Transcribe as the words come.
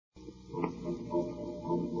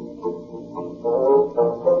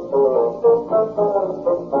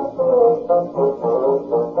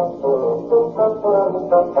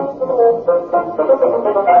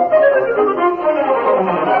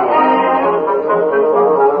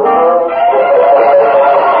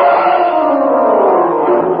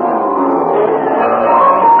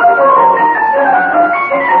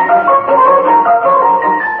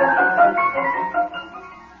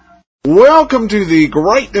Welcome to the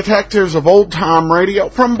Great Detectives of Old Time Radio.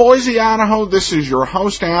 From Boise, Idaho, this is your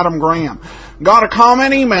host, Adam Graham. Got a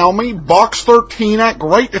comment? Email me,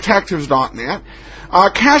 box13@greatdetectives.net.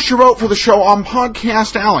 Cast your vote for the show on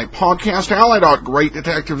Podcast Alley,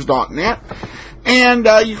 podcastalley.greatdetectives.net. And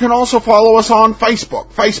you can also follow us on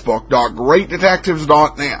Facebook,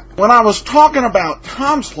 facebook.greatdetectives.net. When I was talking about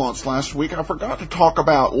time slots last week, I forgot to talk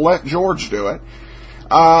about Let George Do It.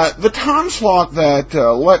 The time slot that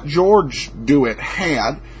Let George Do It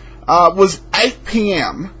had was 8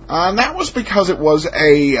 p.m., and that was because it was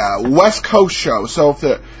a West Coast show, so if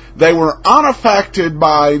they were unaffected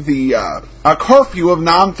by the a curfew of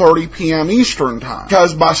 9:30 p.m. Eastern Time,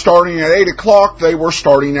 because by starting at 8 o'clock, they were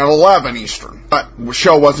starting at 11 Eastern. But the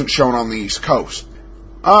show wasn't shown on the East Coast.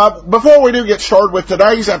 Before we do get started with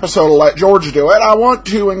today's episode of Let George Do It, I want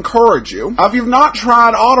to encourage you, if you've not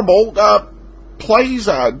tried Audible, please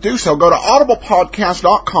do so. Go to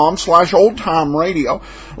audiblepodcast.com/oldtimeradio.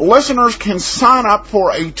 Listeners can sign up for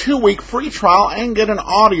a 2-week free trial and get an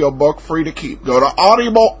audiobook free to keep. Go to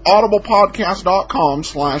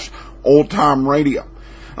audiblepodcast.com/oldtimeradio.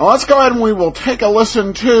 Now let's go ahead and we will take a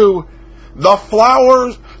listen to The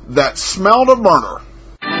Flowers That Smelled of Murder.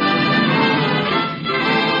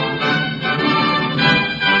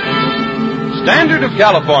 Standard of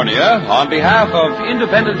California, on behalf of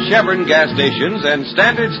independent Chevron gas stations and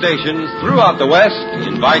standard stations throughout the West,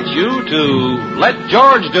 invites you to Let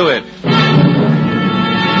George Do It.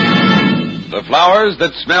 The Flowers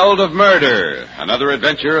That Smelled of Murder, another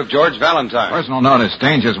adventure of George Valentine. Personal notice,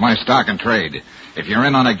 danger's my stock and trade. If you're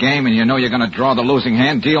in on a game and you know you're going to draw the losing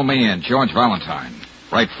hand, deal me in, George Valentine.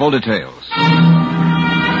 Write full details.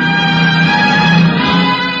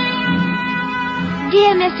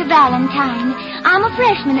 Dear Mr. Valentine, I'm a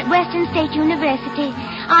freshman at Western State University.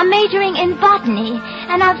 I'm majoring in botany,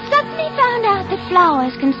 and I've suddenly found out that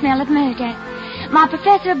flowers can smell of murder. My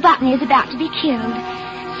professor of botany is about to be killed.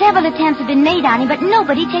 Several attempts have been made on him, but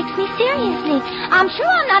nobody takes me seriously. I'm sure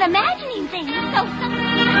I'm not imagining things,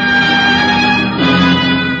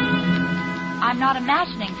 I'm not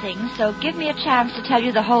imagining things, so give me a chance to tell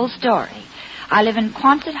you the whole story. I live in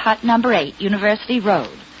Quonset Hut number 8, University Road.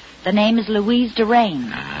 The name is Louise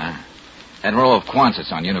Durain. That row of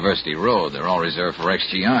Quonsets on University Road, they're all reserved for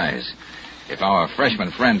ex-GIs. If our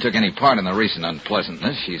freshman friend took any part in the recent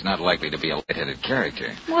unpleasantness, she's not likely to be a light-headed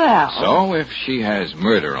character. Well... So, if she has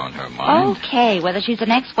murder on her mind... Okay, whether she's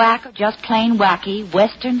an ex-whack or just plain wacky,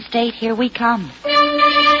 Western State, here we come.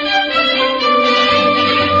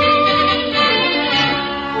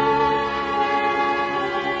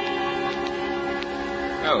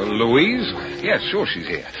 Oh, Louise? Yes, sure she's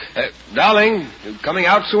here. Darling, you coming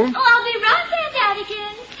out soon? Oh, I'll be right there,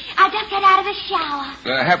 Daddykins. I just got out of the shower.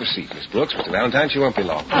 Have a seat, Miss Brooks. Mr. Valentine, she won't be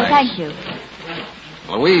long. Oh, thank you.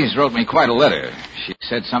 Louise wrote me quite a letter. She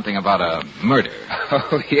said something about a murder.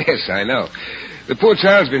 Oh, yes, I know. The poor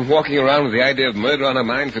child's been walking around with the idea of murder on her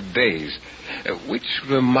mind for days. Which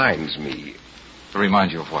reminds me...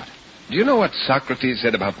 Remind you of what? Do you know what Socrates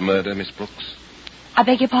said about murder, Miss Brooks? I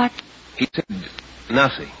beg your pardon? He said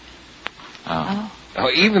nothing. Oh. Oh,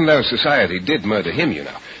 even though society did murder him, you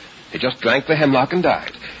know. He just drank the hemlock and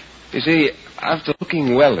died. You see, after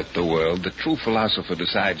looking well at the world, the true philosopher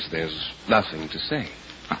decides there's nothing to say.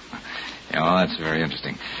 Yeah, well, that's very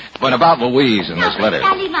interesting. But about Louise and this letter...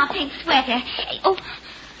 I'll leave my pink sweater. Oh,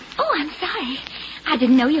 I'm sorry. I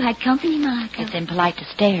didn't know you had company, Michael. It's impolite to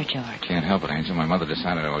stare, George. Can't help it, Angel. My mother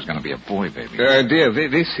decided I was going to be a boy baby. Dear,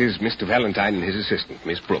 this is Mr. Valentine and his assistant,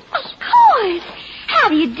 Miss Brooks. Of course. How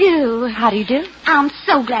do you do? How do you do? I'm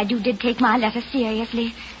so glad you did take my letter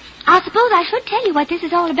seriously. I suppose I should tell you what this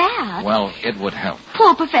is all about. Well, it would help.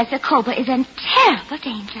 Poor Professor Cobra is in terrible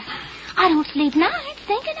danger. I don't sleep nights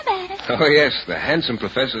thinking about it. Oh, yes, the handsome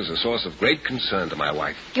professor's a source of great concern to my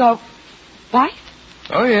wife. Your wife?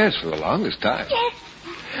 Oh, yes, for the longest time. Yes.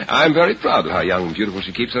 I'm very proud of how young and beautiful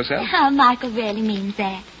she keeps herself. Oh, Michael really means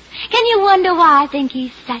that. Can you wonder why I think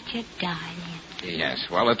he's such a darling? Yes,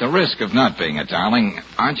 well, at the risk of not being a darling,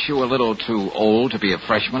 aren't you a little too old to be a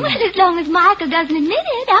freshman? Well, as long as Michael doesn't admit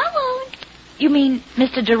it, I won't. You mean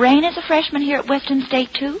Mr. Durain is a freshman here at Western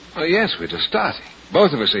State, too? Oh, yes, we're just starting.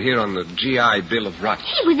 Both of us are here on the GI Bill of Rights.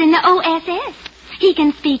 He was in the OSS. He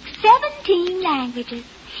can speak 17 languages,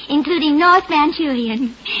 including North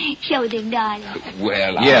Manchurian. Show them, darling.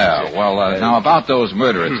 Well, now about those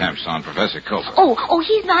murder attempts on Professor Cooper. Oh,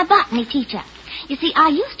 he's my botany teacher. You see, I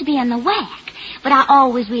used to be in the WAC, but I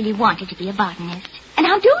always really wanted to be a botanist. And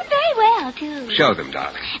I'm doing very well, too. Show them,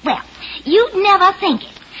 darling. Well, you'd never think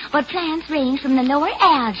it, but plants range from the lower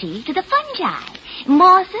algae to the fungi.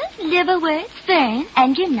 Mosses, liverworts, ferns,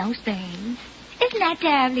 and gymnosperms. Isn't that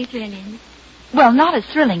terribly thrilling? Well, not as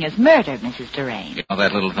thrilling as murder, Mrs. Doraine. You know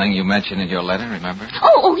that little thing you mentioned in your letter, remember?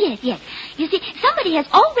 Oh, yes. You see, somebody has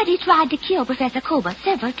already tried to kill Professor Kober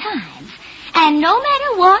several times. And no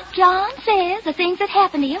matter what John says, the things that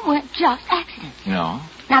happened to him weren't just accidents. No.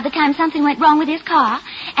 Now, the time something went wrong with his car,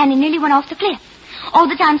 and he nearly went off the cliff. Or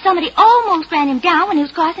the time somebody almost ran him down when he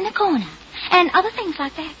was crossing a corner. And other things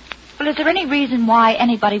like that. Well, is there any reason why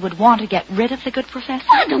anybody would want to get rid of the good professor?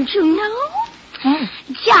 Why, don't you know?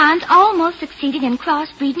 John's almost succeeded in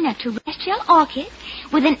crossbreeding a terrestrial orchid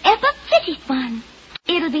with an epiphytic one.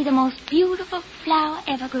 It'll be the most beautiful flower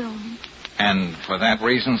ever grown. And for that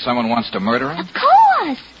reason, someone wants to murder him? Of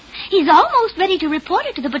course. He's almost ready to report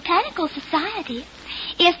it to the Botanical Society.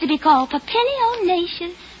 It's to be called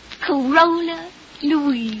Papilionaceous Corolla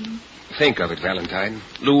Louise. Think of it, Valentine.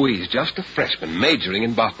 Louise, just a freshman majoring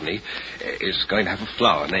in botany, is going to have a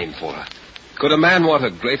flower named for her. Could a man want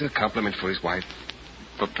a greater compliment for his wife?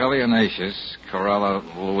 Papilionaceous Corolla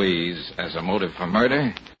Louise as a motive for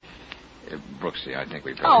murder? Brooksy, I think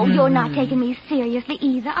we've got Oh, you're not taking me seriously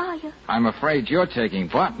either, are you? I'm afraid you're taking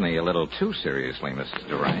botany a little too seriously, Mrs.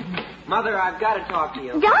 Doraine. Mother, I've got to talk to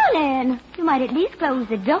you. Darling, you might at least close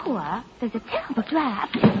the door. There's a terrible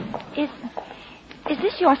draft. Is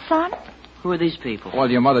this your son? Who are these people? Well,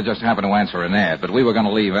 your mother just happened to answer an ad, but we were going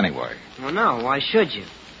to leave anyway. Well, no, why should you?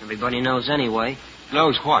 Everybody knows anyway.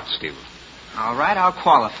 Knows what, Stephen? All right, I'll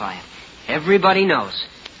qualify it. Everybody knows.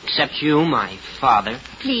 Except you, my father.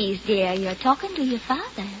 Please, dear, you're talking to your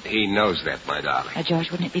father. He knows that, my darling. George,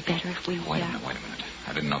 wouldn't it be better if we... Wait a minute.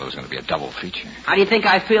 I didn't know there was going to be a double feature. How do you think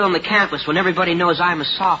I feel on the campus when everybody knows I'm a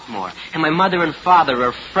sophomore and my mother and father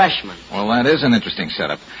are freshmen? Well, that is an interesting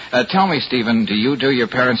setup. Tell me, Stephen, do you do your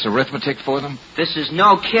parents' arithmetic for them? This is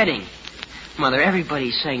no kidding. Mother,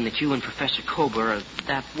 everybody's saying that you and Professor Kober are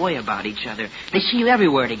that way about each other. They see you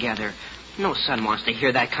everywhere together. No son wants to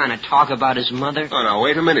hear that kind of talk about his mother. Oh, now,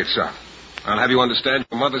 wait a minute, son. I'll have you understand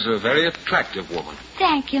your mother's a very attractive woman.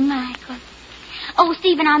 Thank you, Michael. Oh,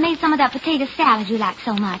 Stephen, I made some of that potato salad you like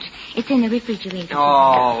so much. It's in the refrigerator.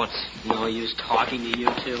 Oh, it's no use talking to you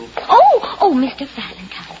two. Oh, Mr.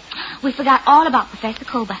 Valentine. We forgot all about Professor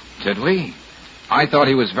Kober. Did we? I thought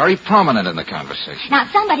he was very prominent in the conversation. Now,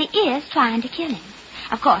 somebody is trying to kill him.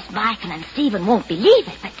 Of course, Michael and Stephen won't believe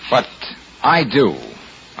it, but... But I do.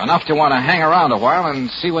 Enough to want to hang around a while and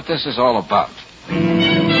see what this is all about.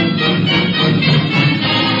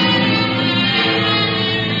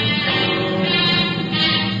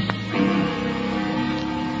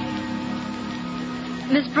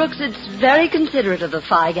 Miss Brooks, it's very considerate of the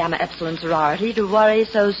Phi Gamma Epsilon sorority to worry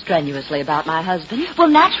so strenuously about my husband. Well,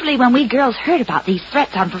 naturally, when we girls heard about these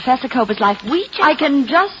threats on Professor Kober's life, we just... I can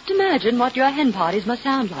just imagine what your hen parties must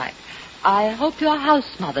sound like. I hope your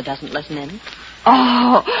house mother doesn't listen in.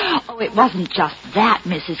 Oh, it wasn't just that,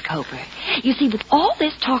 Mrs. Kober. You see, with all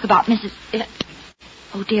this talk about Mrs...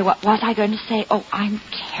 Oh, dear, what was I going to say? Oh, I'm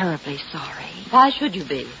terribly sorry. Why should you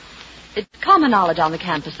be? It's common knowledge on the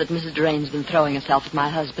campus that Mrs. Doraine's been throwing herself at my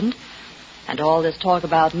husband. And all this talk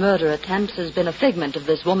about murder attempts has been a figment of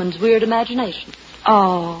this woman's weird imagination.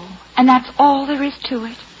 Oh, and that's all there is to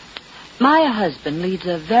it? My husband leads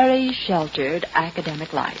a very sheltered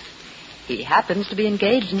academic life. He happens to be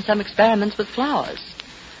engaged in some experiments with flowers.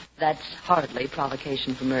 That's hardly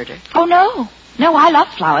provocation for murder. Oh, no. No, I love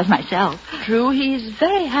flowers myself. True, he's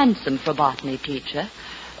very handsome for a botany teacher,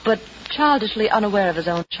 but childishly unaware of his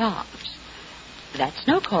own charms. That's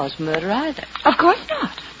no cause for murder either. Of course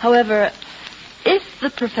not. However, if the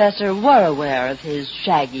professor were aware of his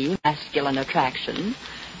shaggy, masculine attraction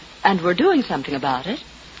and were doing something about it,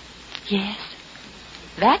 yes,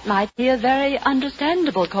 that might be a very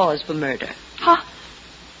understandable cause for murder. Huh?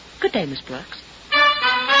 Good day, Miss Brooks.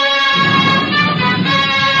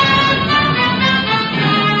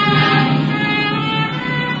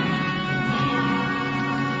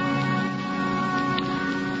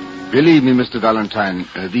 Believe me, Mr. Valentine,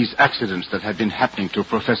 these accidents that have been happening to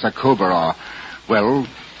Professor Kober are, well,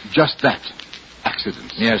 just that,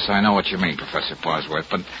 accidents. Yes, I know what you mean, Professor Parsworth,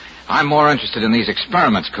 but I'm more interested in these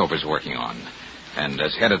experiments Kober's working on. And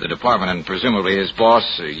as head of the department and presumably his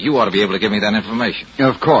boss, you ought to be able to give me that information.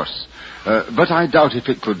 Of course. But I doubt if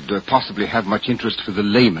it could possibly have much interest for the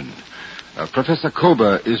layman. Professor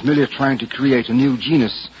Kober is merely trying to create a new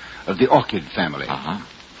genus of the orchid family. Uh-huh.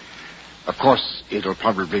 Of course, it'll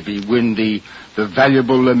probably win the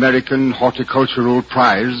valuable American Horticultural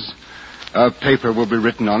Prize. A paper will be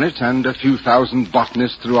written on it, and a few thousand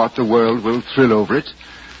botanists throughout the world will thrill over it.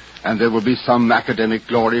 And there will be some academic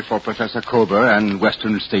glory for Professor Kober and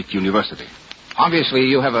Western State University. Obviously,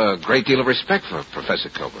 you have a great deal of respect for Professor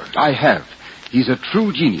Kober. I have. He's a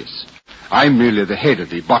true genius. I'm merely the head of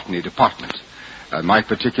the botany department. My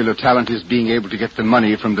particular talent is being able to get the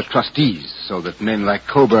money from the trustees so that men like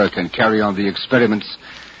Kober can carry on the experiments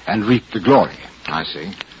and reap the glory. I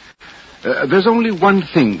see. There's only one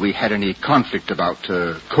thing we had any conflict about,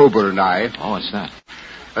 Kober and I. Oh, what's that?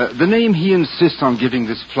 The name he insists on giving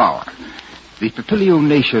this flower. The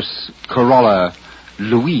Papilionaceous corolla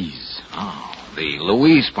Louise. Oh, the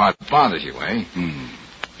Louise part bothers you, eh?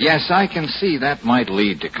 Yes, I can see that might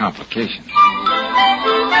lead to complications.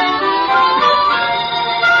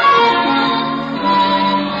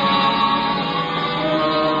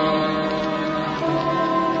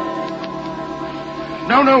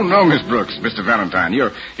 No, Miss Brooks, Mr. Valentine.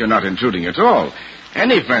 You're not intruding at all.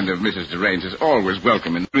 Any friend of Mrs. DeRane's is always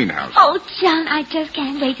welcome in the greenhouse. Oh, John, I just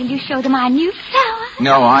can't wait till you show them our new flower.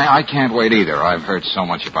 No, I can't wait either. I've heard so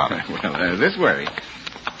much about it. Well, this way.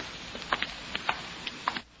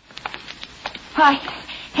 I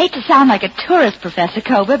hate to sound like a tourist, Professor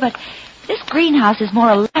Kober, but this greenhouse is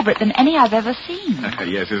more elaborate than any I've ever seen.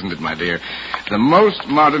 Yes, isn't it, my dear? The most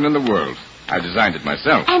modern in the world. I designed it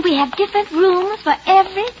myself. And we have different rooms for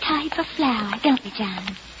every type of flower, don't we, John?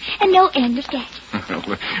 And no end of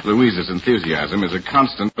gadgets. Louisa's enthusiasm is a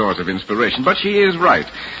constant source of inspiration, but she is right.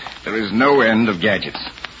 There is no end of gadgets.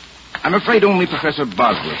 I'm afraid only Professor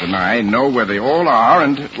Bosworth and I know where they all are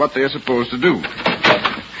and what they're supposed to do.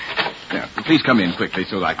 Now, please come in quickly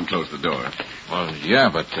so that I can close the door. Well, yeah,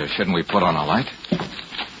 but shouldn't we put on a light?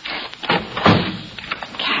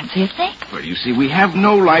 Can't see a thing. Well, you see, we have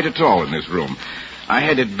no light at all in this room. I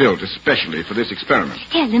had it built especially for this experiment.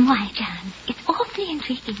 Tell them why, John. It's awfully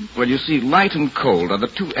intriguing. Well, you see, light and cold are the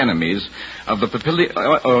two enemies of the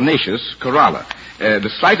Papilionaceous corolla. The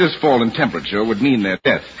slightest fall in temperature would mean their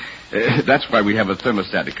death. That's why we have a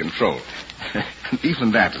thermostatic control.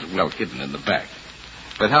 Even that is well hidden in the back.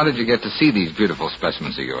 But how did you get to see these beautiful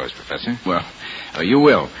specimens of yours, Professor? Well, you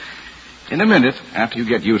will. In a minute, after you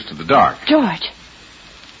get used to the dark. George,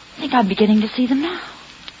 I think I'm beginning to see them now.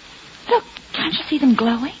 Look, can't you see them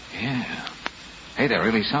glowing? Yeah. Hey, they're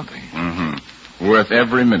really something. Mm-hmm. Worth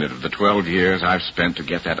every minute of the 12 years I've spent to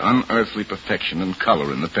get that unearthly perfection and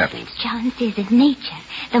color in the petals. John says that nature,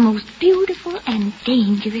 the most beautiful and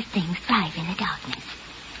dangerous things, thrive in the darkness.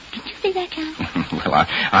 Did you say that, John? Well,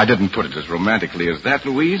 I didn't put it as romantically as that,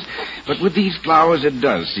 Louise. But with these flowers, it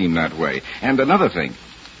does seem that way. And another thing.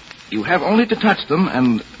 You have only to touch them,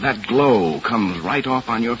 and that glow comes right off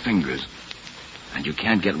on your fingers. And you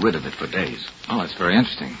can't get rid of it for days. Oh, that's very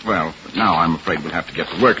interesting. Well, now I'm afraid we'll have to get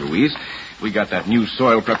to work, Louise. We got that new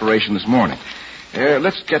soil preparation this morning.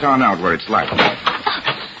 Let's get on out where it's light.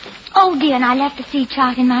 Oh, dear, and I left the seed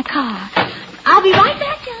chart in my car. I'll be right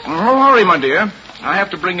back, John. Oh, hurry, my dear. I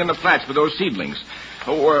have to bring in the flats for those seedlings.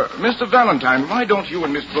 Oh, Mr. Valentine, why don't you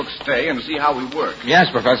and Miss Brooks stay and see how we work?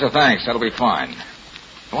 Yes, Professor, thanks. That'll be fine.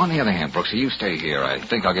 Oh, on the other hand, Brooksy, you stay here. I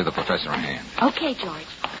think I'll give the professor a hand. Okay, George.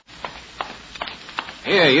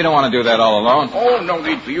 Here, you don't want to do that all alone. Oh, no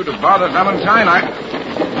need for you to bother, Valentine.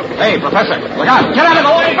 Hey, Professor, look out. Get out of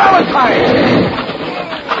the way, Valentine!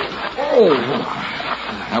 Oh,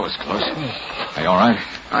 that was close. Are you all right?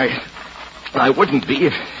 I wouldn't be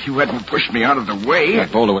if you hadn't pushed me out of the way.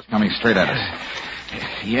 That boulder was coming straight at us.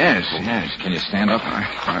 Yes. Can you stand up?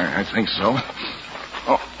 I think so.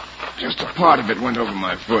 Oh, just a part of it went over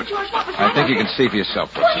my foot. George, what was I think you can see for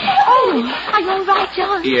yourself, Brooksy. Oh, are you all right,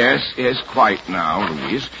 John? Yes, quite now,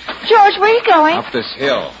 Louise. George, where are you going? Up this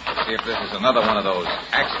hill. See if this is another one of those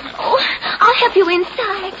accidents. Oh, I'll help you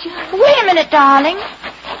inside, John. Wait a minute, darling.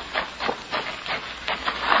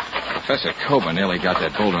 Professor Kober nearly got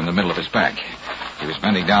that boulder in the middle of his back. He was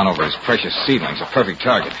bending down over his precious seedlings, a perfect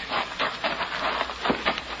target.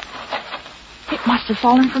 It must have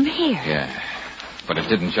fallen from here. Yeah, but it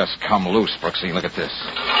didn't just come loose, Brooksy. Look at this.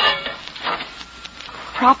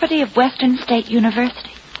 Property of Western State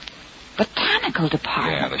University. Botanical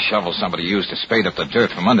department. Yeah, the shovel somebody used to spade up the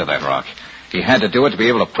dirt from under that rock. He had to do it to be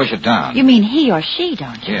able to push it down. You mean he or she,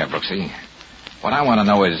 don't you? Yeah, Brooksy. What I want to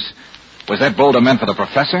know is, was that boulder meant for the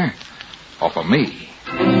professor or for me?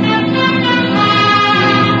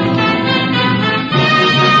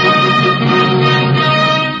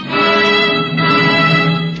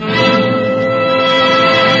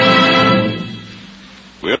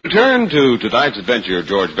 We'll return to tonight's adventure of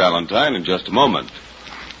George Valentine in just a moment.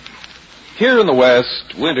 Here in the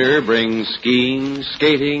West, winter brings skiing,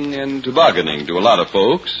 skating, and tobogganing to a lot of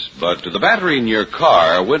folks, but to the battery in your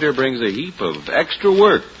car, winter brings a heap of extra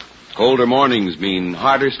work. Colder mornings mean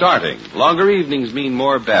harder starting. Longer evenings mean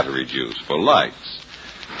more battery juice for lights.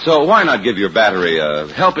 So why not give your battery a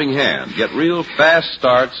helping hand? Get real fast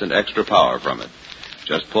starts and extra power from it.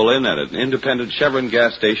 Just pull in at an independent Chevron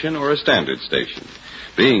gas station or a standard station.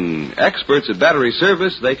 Being experts at battery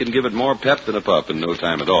service, they can give it more pep than a pup in no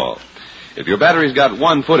time at all. If your battery's got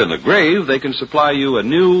one foot in the grave, they can supply you a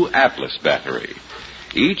new Atlas battery.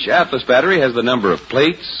 Each Atlas battery has the number of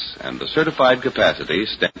plates and the certified capacity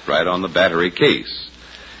stamped right on the battery case.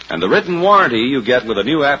 And the written warranty you get with a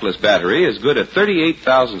new Atlas battery is good at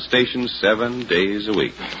 38,000 stations 7 days a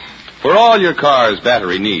week. For all your car's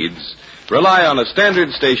battery needs, rely on a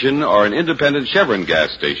standard station or an independent Chevron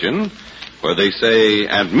gas station where they say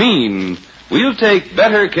and mean, we'll take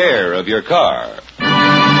better care of your car.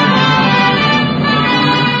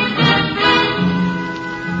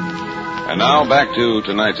 And now back to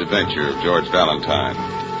tonight's adventure of George Valentine.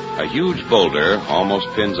 A huge boulder almost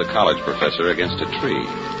pins a college professor against a tree.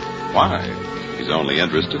 Why? He's only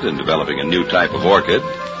interested in developing a new type of orchid.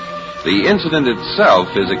 The incident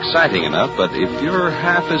itself is exciting enough, but if you're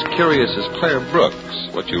half as curious as Claire Brooks,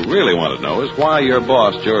 what you really want to know is why your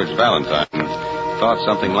boss, George Valentine, thought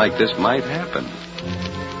something like this might happen.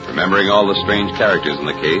 Remembering all the strange characters in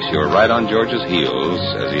the case, you're right on George's heels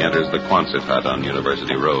as he enters the Quonset hut on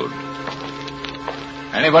University Road.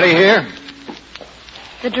 Anybody here?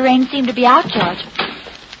 The Duranes seem to be out, George.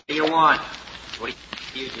 What do you want? What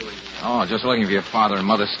are you doing here? Oh, just looking for your father and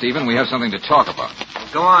mother, Stephen. We have something to talk about. Well,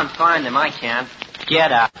 go on, find them. I can't.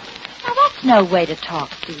 Get out. Now, that's no way to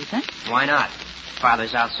talk, Stephen. Why not?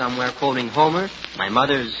 Father's out somewhere quoting Homer. My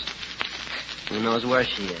mother's... who knows where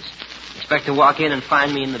she is. Expect to walk in and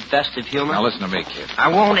find me in the best of humor? Now, listen to me, kid. I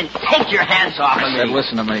won't, and take your hands off of I me. said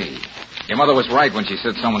listen to me. Your mother was right when she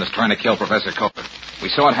said someone is trying to kill Professor Cooper. We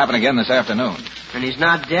saw it happen again this afternoon. And he's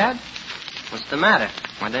not dead? What's the matter?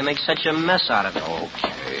 Why'd they make such a mess out of it?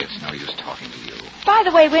 Okay, it's no use talking to you. By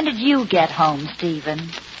the way, when did you get home, Stephen?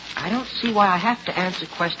 I don't see why I have to answer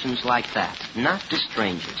questions like that. Not to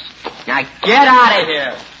strangers. Now get out of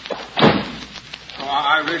here! Oh,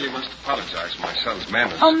 I really must apologize for my son's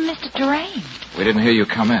manners. Oh, Mr. Durane. We didn't hear you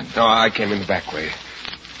come in. No, I came in the back way.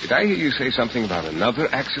 Did I hear you say something about another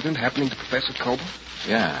accident happening to Professor Kober?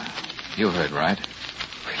 Yeah, you heard right.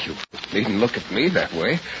 You needn't look at me that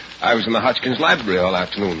way. I was in the Hodgkins Library all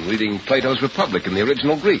afternoon reading Plato's Republic in the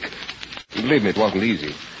original Greek. Believe me, it wasn't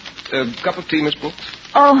easy. A cup of tea, Miss Brooks?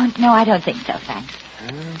 Oh, no, I don't think so, thanks.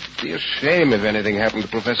 It'd be a shame if anything happened to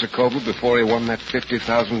Professor Kober before he won that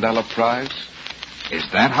 $50,000 prize. Is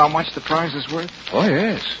that how much the prize is worth? Oh,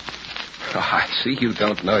 yes. Oh, I see you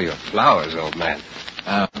don't know your flowers, old man.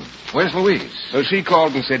 Where's Louise? So she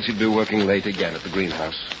called and said she'd be working late again at the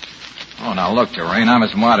greenhouse. Oh, now look, Durane, I'm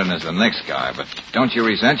as modern as the next guy, but don't you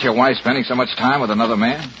resent your wife spending so much time with another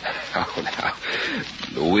man? Oh, now,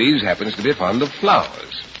 Louise happens to be fond of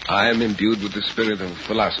flowers. I am imbued with the spirit of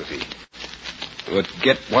philosophy. But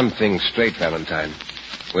get one thing straight, Valentine.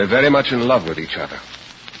 We're very much in love with each other.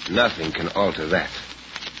 Nothing can alter that.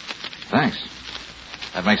 Thanks.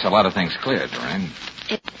 That makes a lot of things clear, Durane.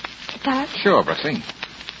 It does? Sure, Brooksy.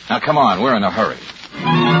 Now, come on, we're in a hurry.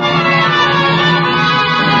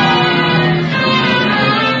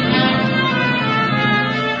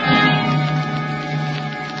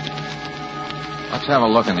 Let's have a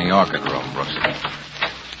look in the orchid room, Brooksy.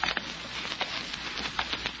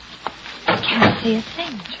 I can't see a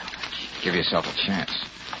thing, George. Give yourself a chance.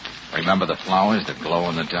 Remember the flowers that glow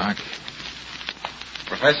in the dark?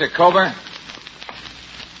 Professor Kober?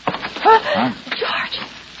 Huh? George,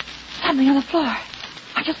 something on the floor.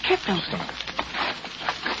 I just tripped over it.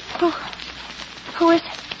 Who is it?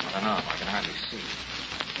 I don't know. I can hardly see.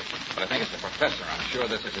 But I think it's the professor. I'm sure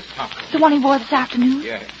this is his top coat. The one he wore this afternoon?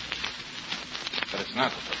 Yeah. But it's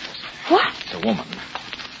not the professor. What? It's a woman.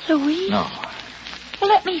 Louise? No. Well,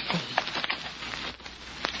 let me see.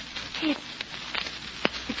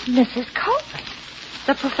 It's Mrs. Copeland,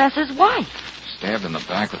 the professor's wife. Stabbed in the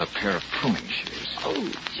back with a pair of pruning shears.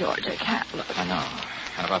 Oh, George, I can't look. I know.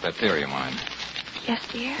 How about that theory of mine? Yes,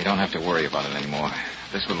 dear? You don't have to worry about it anymore.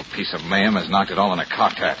 This little piece of mayhem has knocked it all in a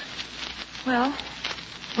cocked hat. Well,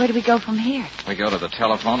 where do we go from here? We go to the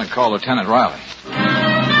telephone and call Lieutenant Riley.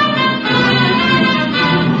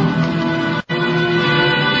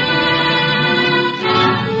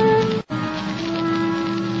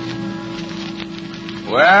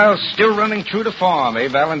 Well, still running true to form, eh,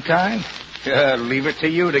 Valentine? Leave it to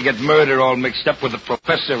you to get murder all mixed up with the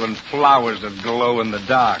professor and flowers that glow in the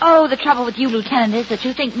dark. Oh, the trouble with you, Lieutenant, is that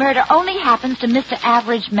you think murder only happens to Mr.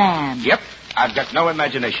 Average Man. Yep, I've got no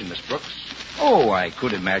imagination, Miss Brooks. Oh, I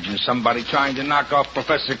could imagine somebody trying to knock off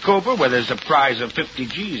Professor Kober where there's a prize of 50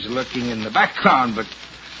 G's lurking in the background, but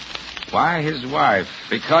why his wife?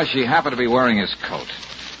 Because she happened to be wearing his coat.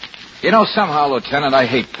 You know, somehow, Lieutenant, I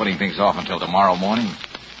hate putting things off until tomorrow morning.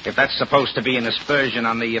 If that's supposed to be an aspersion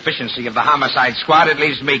on the efficiency of the homicide squad, it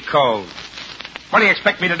leaves me cold. What do you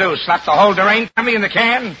expect me to do, slap the whole Durain Tommy in the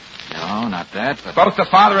can? No, not that, but... Both the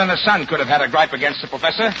father and the son could have had a gripe against the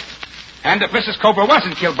professor. And if Mrs. Cooper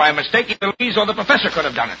wasn't killed by mistake, either Louise or the professor could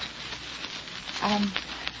have done it.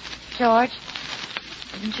 George,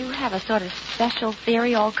 didn't you have a sort of special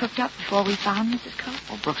theory all cooked up before we found Mrs. Cooper?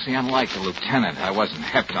 Well, Brooksy, unlike the lieutenant, I wasn't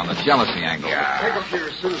hep on the jealousy angle. I got here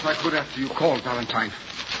as soon as I could after you called, Valentine.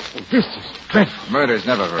 Oh, this is dreadful. Murder's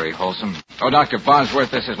never very wholesome. Oh, Dr.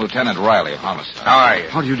 Bosworth, this is Lieutenant Riley of Homicide. How are you?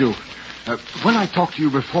 How do you do? When I talked to you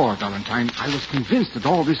before, Valentine, I was convinced that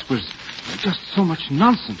all this was just so much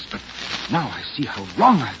nonsense, but now I see how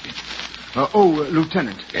wrong I've been.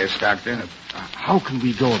 Lieutenant. Yes, Doctor? How can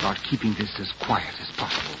we go about keeping this as quiet as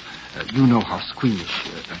possible? You know how squeamish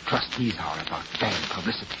trustees are about bad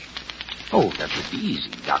publicity. Oh, that would be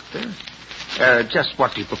easy, Doctor. Just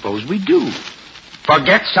what do you propose we do?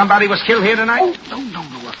 Forget somebody was killed here tonight? Oh,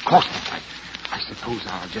 no, of course not. I suppose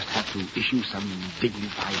I'll just have to issue some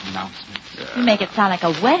dignified announcement. You make it sound like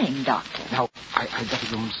a wedding, Doctor. Now, I'd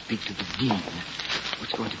better go and speak to the dean.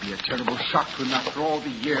 It's going to be a terrible shock to him after all the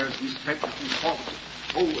years we spent with him college.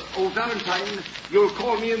 Oh, Valentine, you'll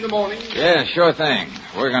call me in the morning? Yeah, sure thing.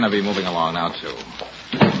 We're going to be moving along now, too.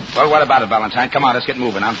 Well, what about it, Valentine? Come on, let's get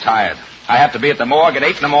moving. I'm tired. I have to be at the morgue at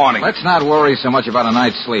 8 in the morning. Let's not worry so much about a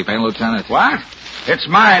night's sleep, eh, Lieutenant? What? It's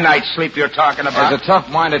my night's sleep you're talking about. As a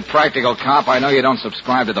tough-minded practical cop, I know you don't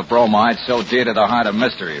subscribe to the bromide so dear to the heart of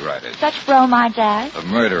mystery writers. Such bromides as? The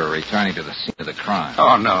murderer returning to the scene of the crime.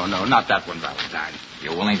 Oh, no, not that one, Valentine.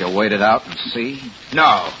 You willing to wait it out and see?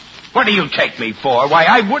 No. What do you take me for? Why,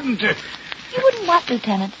 I wouldn't... You wouldn't what,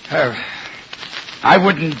 Lieutenant? I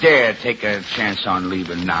wouldn't dare take a chance on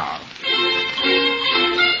leaving now.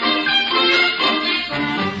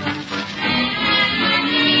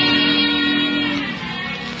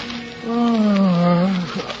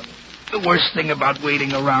 The worst thing about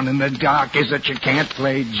waiting around in the dark is that you can't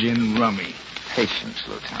play gin rummy. Patience,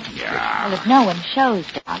 Lieutenant. Yeah. Well, if no one shows,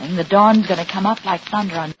 darling, the dawn's going to come up like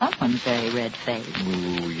thunder on someone's very red face.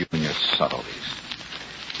 Ooh, you and your subtleties.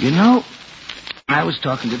 You know, I was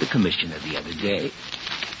talking to the commissioner the other day.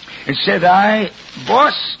 And said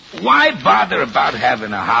boss, why bother about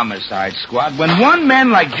having a homicide squad when one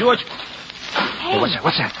man like George... Hey. Hey,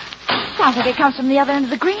 what's that? Sounds like it comes from the other end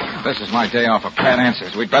of the greenhouse. This is my day off of pat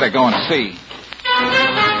answers. We'd better go and see.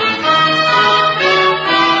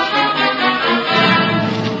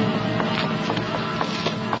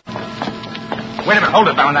 Wait a minute. Hold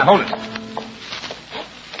it, Valentine. Hold it.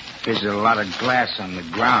 There's a lot of glass on the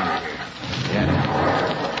ground here.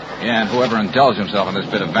 Yeah, and whoever indulged himself in this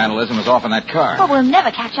bit of vandalism is off in that car. Well, we'll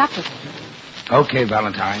never catch up with him. Okay,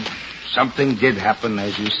 Valentine. Something did happen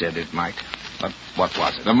as you said it might. But what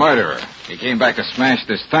was it? The murderer. He came back to smash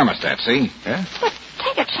this thermostat, see? Yeah? But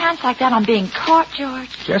take a chance like that on being caught, George.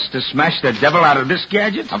 Just to smash the devil out of this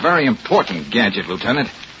gadget? A very important gadget,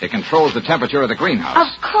 Lieutenant. It controls the temperature of the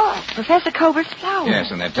greenhouse. Of course. Professor Cober's flowers.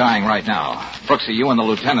 Yes, and they're dying right now. Brooksy, you and the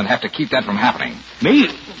lieutenant have to keep that from happening. Me?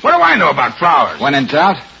 What do I know about flowers? When in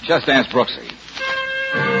doubt, just ask Brooksy.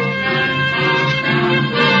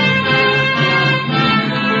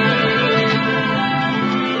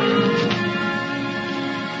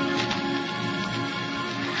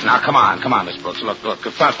 Now, come on, Miss Brooks. Look.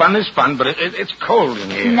 Fun is fun, but it's cold in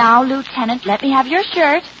here. Now, Lieutenant, let me have your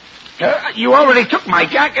shirt. You already took my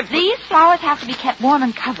jacket. These flowers have to be kept warm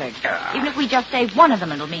and covered. Even if we just save one of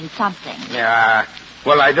them, it'll mean something. Yeah.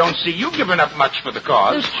 Well, I don't see you giving up much for the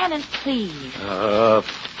cause. Lieutenant, please.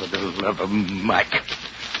 For the love of Mike.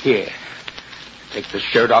 Here. Take the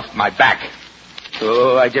shirt off my back.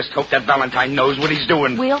 Oh, I just hope that Valentine knows what he's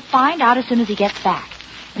doing. We'll find out as soon as he gets back.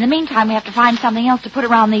 In the meantime, we have to find something else to put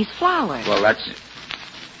around these flowers. Well, that's it.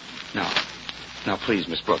 No, please,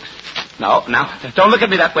 Miss Brooks. No, don't look at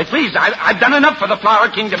me that way, please. I've done enough for the Flower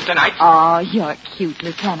Kingdom tonight. Oh, you're cute,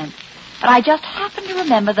 Lieutenant. But I just happened to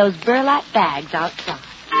remember those burlap bags outside.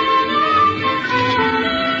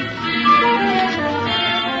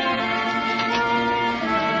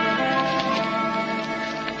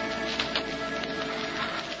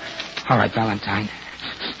 All right, Valentine.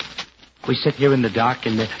 We sit here in the dark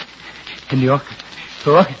in the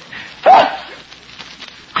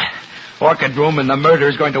orchid room, and the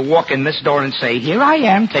murderer's going to walk in this door and say, "Here I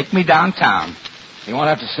am, take me downtown." He won't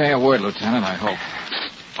have to say a word, Lieutenant, I hope.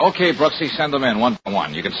 Okay, Brooksy, send them in one by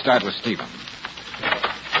one. You can start with Stephen.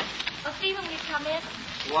 Oh, Stephen, will you come in?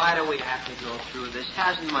 Why do we have to go through this?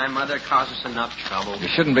 Hasn't my mother caused us enough trouble? You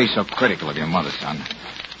shouldn't be so critical of your mother, son.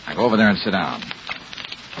 Now go over there and sit down.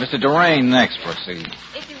 Mr. Durain next, Brooksy.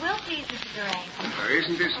 If you will, please, Mr. Durang.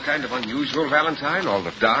 Isn't this kind of unusual, Valentine? All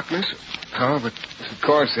the darkness? Oh, but of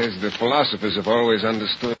course, as the philosophers have always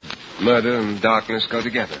understood, murder and darkness go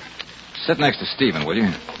together. Sit next to Stephen, will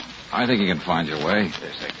you? I think you can find your way.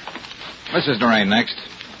 Mrs. Durang next.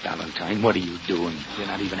 Valentine, what are you doing? You're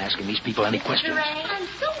not even asking these people any questions. Durang, I'm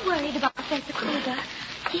so worried about Professor Kruger.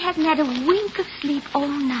 He hasn't had a wink of sleep all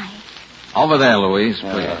night. Over there, Louise,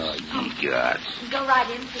 please. Ye gods. Go right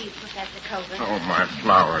in, please, Professor Kruger. Oh, my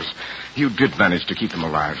flowers. You did manage to keep them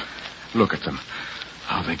alive. Look at them.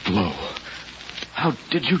 How they glow. How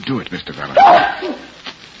did you do it, Mr. Valentine?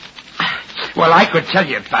 Well, I could tell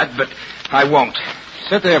you that, but I won't.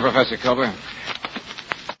 Sit there, Professor Culver.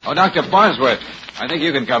 Oh, Dr. Bosworth, I think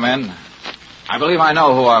you can come in. I believe I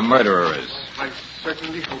know who our murderer is. I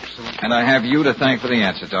certainly hope so. And I have you to thank for the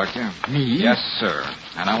answer, Doctor. Me? Yes, sir.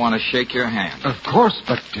 And I want to shake your hand. Of course,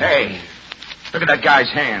 but... Hey, look at that guy's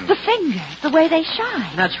hand. The fingers, the way they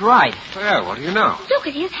shine. That's right. Well, what do you know? Look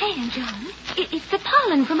at his hand, John. It's the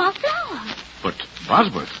pollen from our flower. But,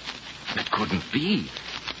 Bosworth, that couldn't be.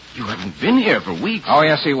 You haven't been here for weeks. Oh,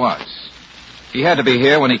 yes, he was. He had to be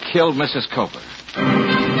here when he killed Mrs. Cooper.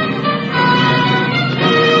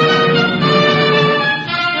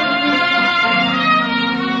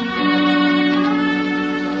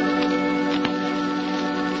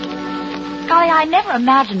 Golly, I never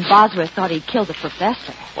imagined Bosworth thought he'd kill the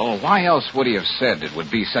professor. Well, why else would he have said it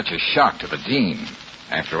would be such a shock to the dean?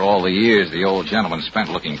 After all the years the old gentleman spent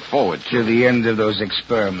looking forward To the end of those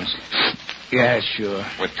experiments. Yeah, sure.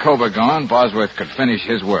 With Cooper gone, Bosworth could finish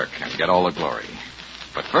his work and get all the glory.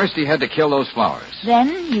 But first he had to kill those flowers.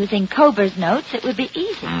 Then, using Cober's notes, it would be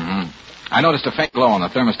easy. Mm-hmm. I noticed a faint glow on the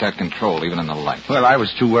thermostat control, even in the light. Well, I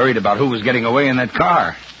was too worried about who was getting away in that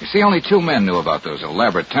car. You see, only 2 men knew about those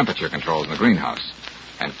elaborate temperature controls in the greenhouse.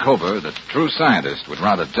 And Cooper, the true scientist, would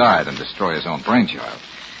rather die than destroy his own brainchild.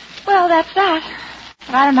 Well, that's that.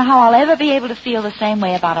 But I don't know how I'll ever be able to feel the same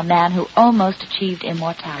way about a man who almost achieved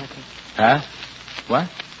immortality. Huh? What?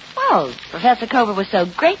 Well, Professor Cover was so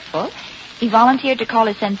grateful, he volunteered to call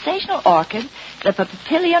his sensational orchid the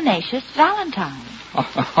Papilionaceous Valentine.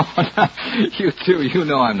 Oh, you two, you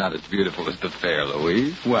know I'm not as beautiful as the fair,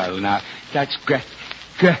 Louise. Well, now, that's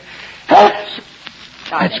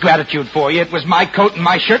that's gratitude for you. It was my coat and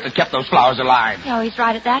my shirt that kept those flowers alive. Oh, he's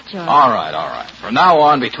right at that, George. All right. From now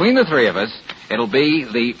on, between the 3 of us, it'll be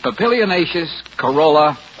the Papilionaceous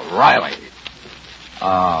Corolla Riley.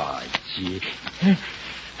 Oh, gee.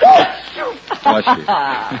 Bless you.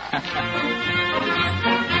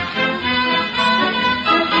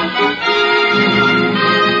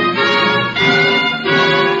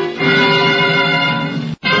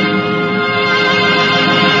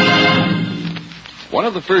 One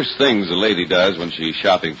of the first things a lady does when she's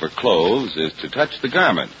shopping for clothes is to touch the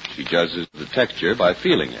garment. She judges the texture by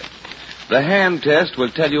feeling it. The hand test will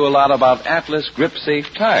tell you a lot about Atlas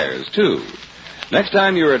grip-safe tires, too. Next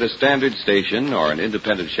time you're at a standard station or an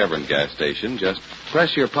independent Chevron gas station, just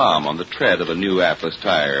press your palm on the tread of a new Atlas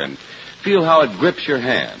tire and feel how it grips your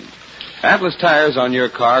hand. Atlas tires on your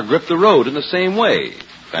car grip the road in the same way,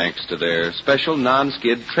 thanks to their special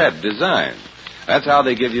non-skid tread design. That's how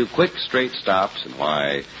they give you quick, straight stops and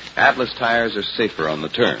why Atlas tires are safer on the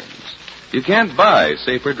turns. You can't buy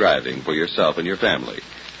safer driving for yourself and your family.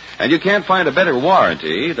 And you can't find a better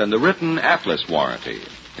warranty than the written Atlas warranty.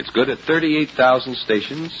 It's good at 38,000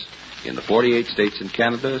 stations in the 48 states in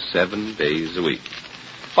Canada, 7 days a week.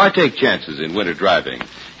 Why take chances in winter driving?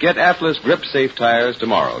 Get Atlas Grip Safe tires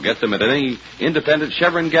tomorrow. Get them at any independent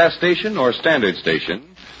Chevron gas station or standard station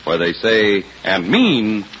where they say and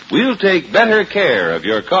mean, we'll take better care of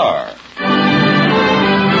your car.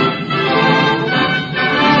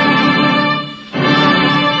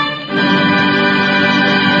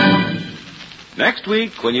 Next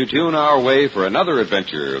week, when you tune our way for another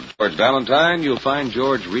adventure of George Valentine, you'll find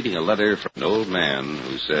George reading a letter from an old man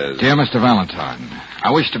who says, Dear Mr. Valentine,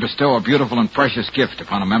 I wish to bestow a beautiful and precious gift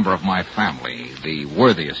upon a member of my family, the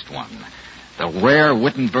worthiest one, the rare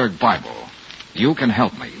Wittenberg Bible. You can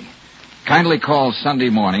help me. Kindly call Sunday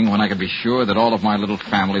morning when I can be sure that all of my little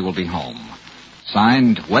family will be home.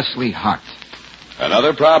 Signed, Wesley Hart.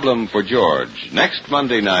 Another problem for George. Next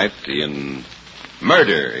Monday night in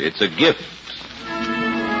Murder, It's a Gift.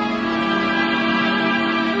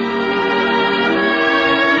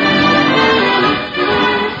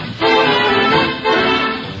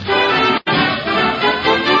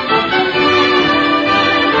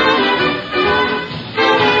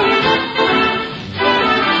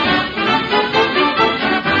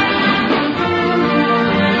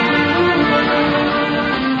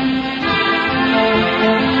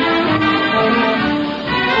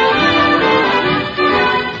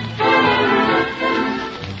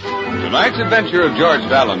 Tonight's adventure of George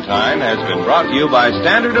Valentine has been brought to you by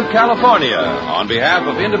Standard of California on behalf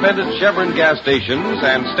of independent Chevron gas stations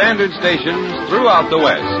and Standard stations throughout the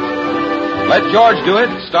West. Let George Do It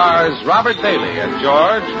stars Robert Bailey as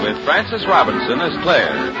George with Frances Robinson as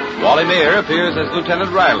Claire. Wally Mayer appears as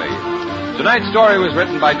Lieutenant Riley. Tonight's story was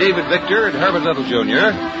written by David Victor and Herbert Little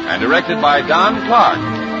Jr. and directed by Don Clark.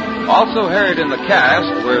 Also heard in the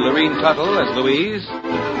cast were Lorene Tuttle as Louise,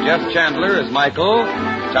 Jeff Chandler as Michael,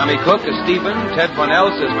 Tommy Cook as Stephen, Ted Von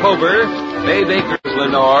Els as Cober, Bay Baker as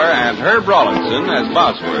Lenore, and Herb Rawlinson as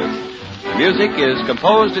Bosworth. The music is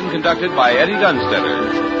composed and conducted by Eddie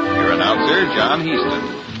Dunstetter. Your announcer, John Heaston.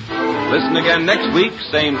 Listen again next week,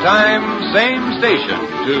 same time, same station,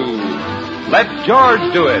 to Let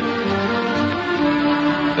George Do It.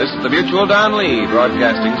 This is the Mutual Don Lee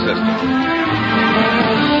Broadcasting System.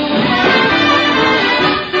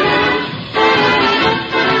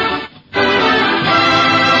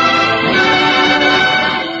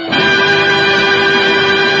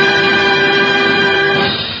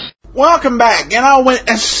 Welcome back.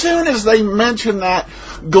 As soon as they mentioned that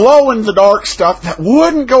glow-in-the-dark stuff that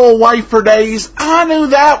wouldn't go away for days, I knew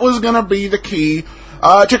that was going to be the key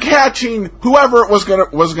to catching whoever it was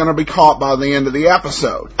going to be caught by the end of the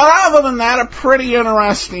episode. But other than that, a pretty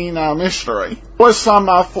interesting mystery was some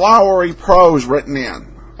flowery prose written in.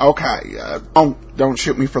 Okay, don't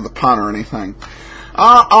shoot me for the pun or anything.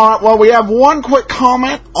 Well, we have one quick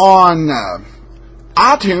comment on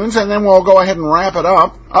iTunes, and then we'll go ahead and wrap it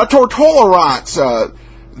up. Tortola writes,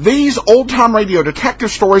 these old-time radio detective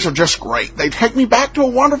stories are just great. They take me back to a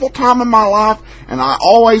wonderful time in my life, and I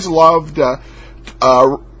always loved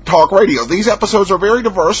talk radio. These episodes are very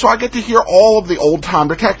diverse, so I get to hear all of the old-time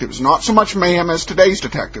detectives. Not so much mayhem as today's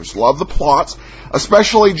detectives. Love the plots,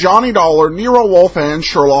 especially Johnny Dollar, Nero Wolfe, and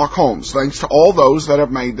Sherlock Holmes. Thanks to all those that have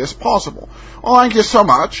made this possible. Well, thank you so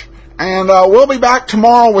much. And we'll be back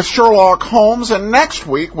tomorrow with Sherlock Holmes, and next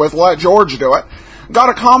week with Let George Do It. Got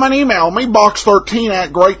a comment? Email me,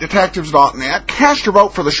 box13@greatdetectives.net. Cast your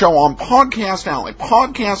vote for the show on Podcast Alley,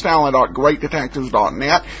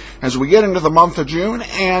 podcastalley.greatdetectives.net as we get into the month of June.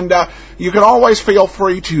 And you can always feel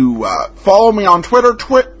free to follow me on Twitter,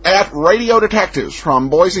 at Radio Detectives. From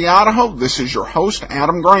Boise, Idaho, this is your host,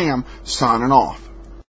 Adam Graham, signing off.